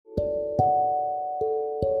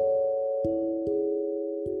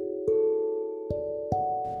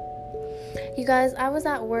You guys, I was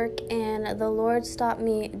at work and the Lord stopped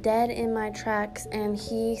me dead in my tracks, and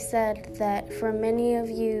He said that for many of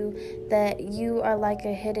you that you are like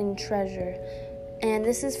a hidden treasure. And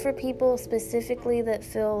this is for people specifically that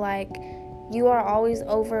feel like you are always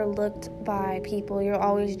overlooked by people. You're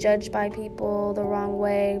always judged by people the wrong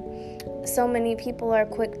way. So many people are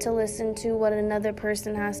quick to listen to what another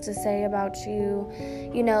person has to say about you.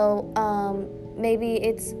 Maybe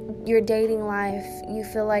it's your dating life. You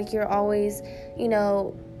feel like you're always,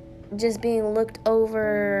 just being looked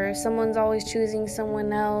over. Someone's always choosing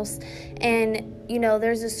someone else. And,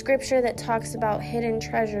 there's a scripture that talks about hidden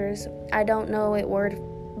treasures. I don't know it word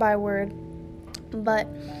by word, but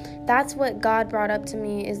that's what God brought up to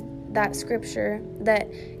me, is that scripture, that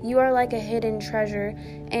you are like a hidden treasure.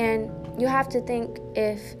 And you have to think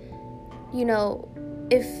if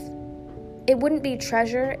it wouldn't be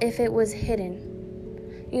treasure if it was hidden.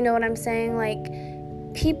 You know what I'm saying? Like,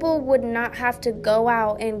 people would not have to go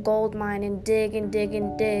out and gold mine and dig and dig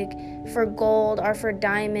and dig for gold or for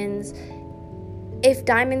diamonds. If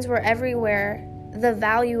diamonds were everywhere, the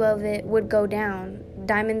value of it would go down.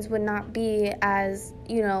 Diamonds would not be as,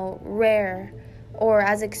 rare or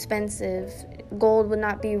as expensive. Gold would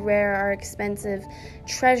not be rare or expensive.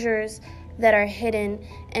 Treasures that are hidden.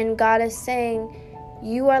 And God is saying,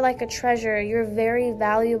 you are like a treasure. You're very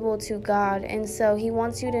valuable to God. And so He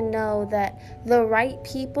wants you to know that the right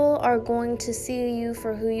people are going to see you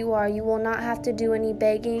for who you are. You will not have to do any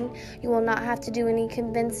begging. You will not have to do any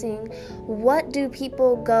convincing. What do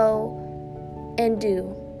people go and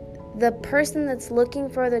do? The person that's looking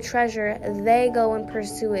for the treasure, they go and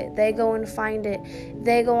pursue it. They go and find it.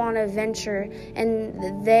 They go on a venture,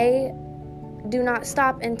 and they do not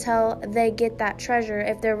stop until they get that treasure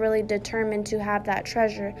if they're really determined to have that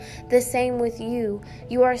treasure. The same with you.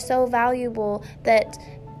 You are so valuable that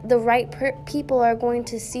the right people are going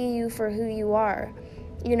to see you for who you are.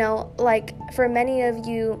 Like for many of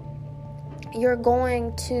you, you're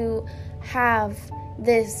going to have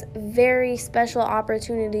this very special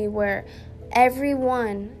opportunity where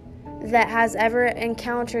everyone that has ever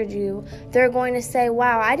encountered you, they're going to say,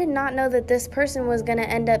 wow, I did not know that this person was going to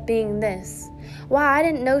end up being this. Wow, I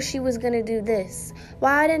didn't know she was going to do this.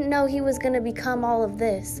 Wow, I didn't know he was going to become all of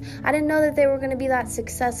this. I didn't know that they were going to be that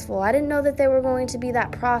successful. I didn't know that they were going to be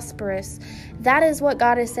that prosperous. That is what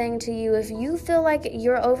God is saying to you. If you feel like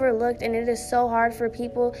you're overlooked and it is so hard for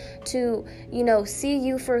people to, see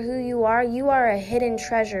you for who you are a hidden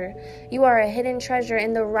treasure. You are a hidden treasure,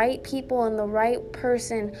 and the right people and the right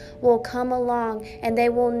person will come along, and they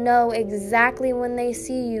will know exactly when they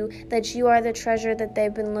see you that you are the treasure that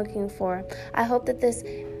they've been looking for. I hope that this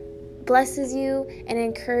blesses you and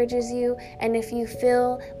encourages you, and if you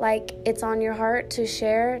feel like it's on your heart to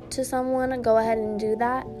share to someone, go ahead and do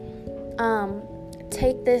that.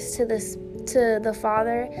 Take this to the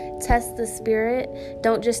Father, test the Spirit.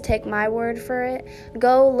 Don't just take my word for it.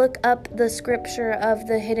 Go look up the scripture of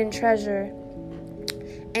the hidden treasure,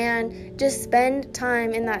 and just spend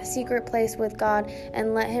time in that secret place with God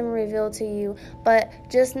and let Him reveal to you. But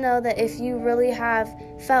just know that if you really have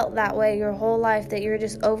felt that way your whole life, that you're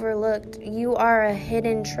just overlooked, you are a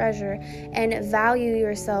hidden treasure, and value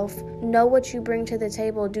yourself. Know what you bring to the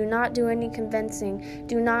table. Do not do any convincing.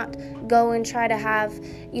 Do not go and try to have,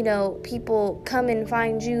 people come and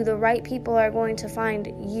find you. The right people are going to find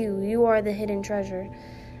you. You are the hidden treasure.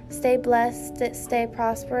 Stay blessed, stay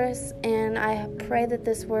prosperous, and I pray that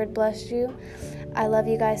this word blessed you. I love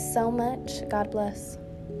you guys so much. God bless.